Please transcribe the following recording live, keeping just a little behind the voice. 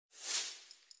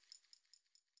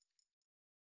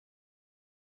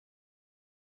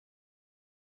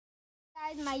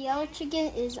Guys, my yellow chicken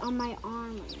is on my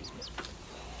arm right now.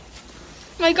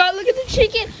 My God, look at the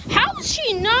chicken. How is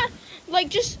she not, like,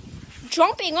 just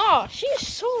jumping off? She is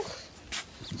so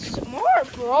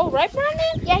smart, bro. Right,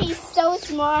 Brandon? Yeah, he's so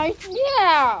smart.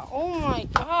 Yeah. Oh, my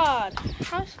God.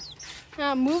 How's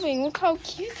not moving? Look how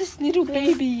cute this little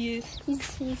baby is.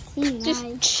 He's Just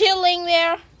nice. chilling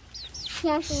there.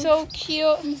 Yeah, So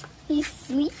cute. he's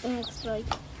sleeping, looks like.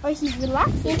 Or he's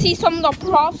relaxing. You can see some of the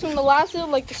props from the last video,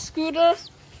 like the scooter.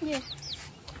 Yeah.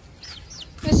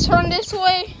 Let's turn this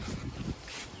way.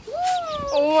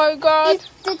 Oh my God.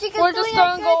 The chicken's We're just doing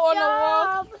gonna a good go on a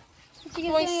job. walk. The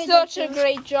chicken's Doing doing such good a job.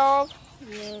 great job.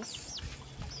 Yes.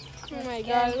 Oh my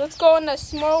God. Let's go on a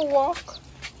small walk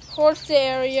towards the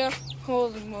area.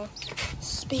 Holy moly.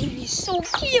 This baby's so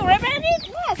cute, right, Brandon?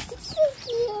 Yes, it's so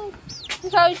cute.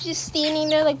 Look how he's just standing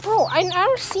there like, bro, I've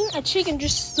never seen a chicken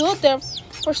just stood there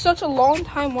for such a long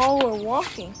time while we're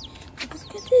walking. Look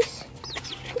at this.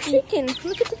 The chicken.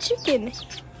 Look at the chicken.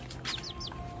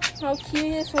 How cute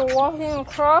it is. We're walking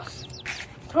across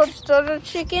towards the other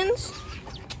chickens.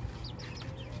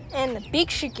 And the big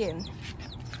chicken.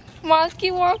 Come on, let's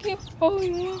keep walking. Oh,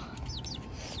 yeah.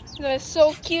 That's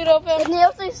so cute of The him.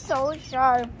 nails are so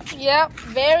sharp. Yep,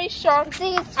 very sharp.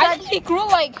 I think he grew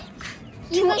like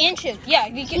 2 inches. Yeah,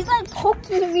 He's like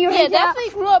poking me right yeah, now.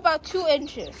 definitely grew about 2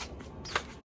 inches.